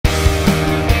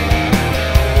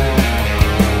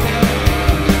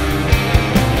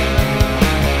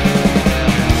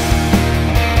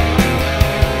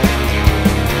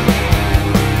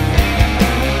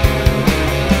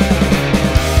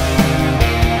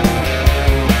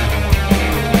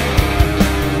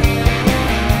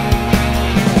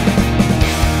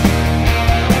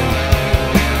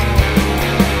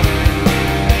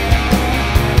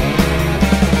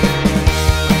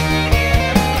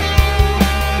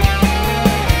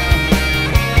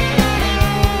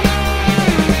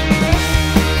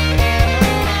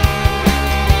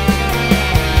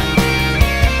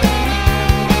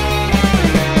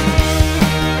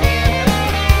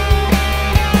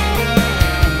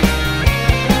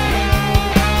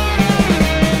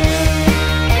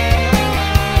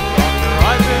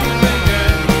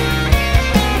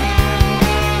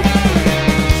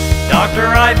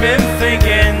I've been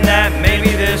thinking that maybe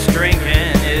this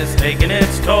drinking is taking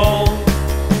its toll.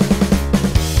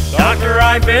 Doctor,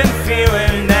 I've been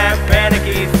feeling that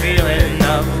panicky feeling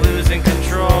of losing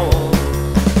control.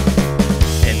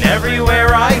 And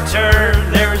everywhere I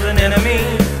turn, there's an enemy.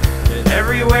 And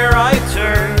everywhere I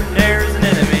turn, there's an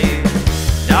enemy.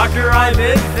 Doctor, I've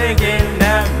been thinking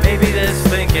that maybe this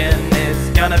thinking is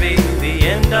gonna be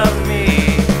the end of me.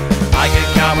 I could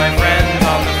count my friends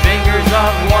on the fingers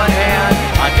of one hand.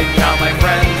 I could count my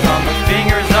friends on the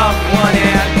fingers of one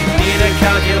hand. Need a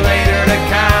calculator to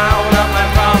count up my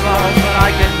problems, but I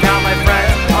could count my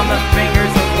friends on the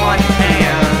fingers of one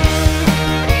hand.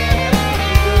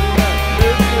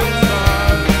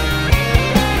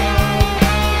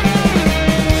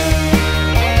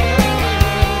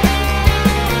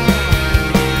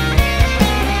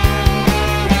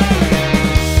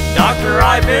 Doctor,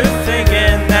 I've been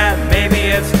thinking that maybe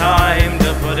it's time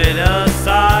to put it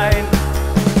aside.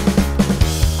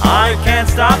 I can't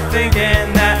stop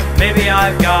thinking that maybe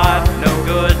I've got no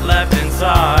good left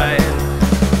inside.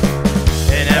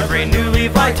 And every new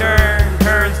leaf I turn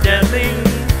turns deadly.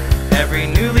 Every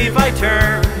new leaf I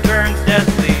turn turns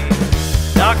deadly.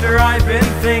 Doctor, I've been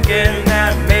thinking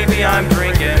that maybe I'm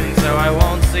drinking so I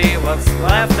won't see what's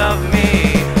left of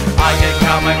me. I can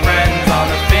count my friends on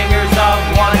the fingers of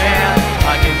one hand.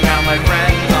 I can count my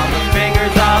friends on the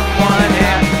fingers of one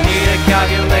hand. Need a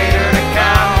calculator to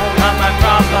count up my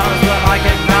problems, but I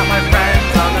can count my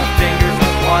friends on the fingers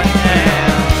of one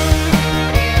hand.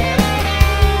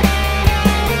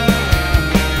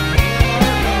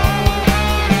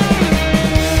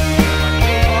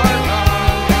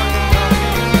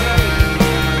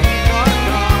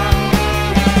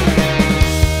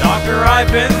 Doctor,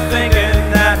 I've been thinking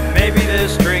that maybe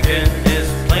this drinking is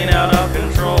plain out of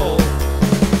control.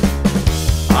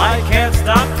 I can't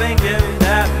stop thinking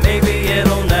that maybe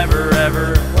it'll never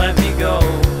ever let me go.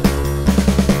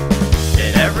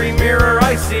 In every mirror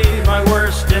I see my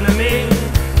worst enemy.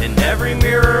 In every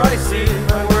mirror I see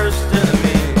my worst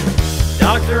enemy.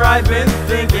 Doctor, I've been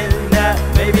thinking that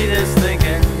maybe this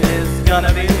thinking is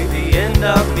gonna be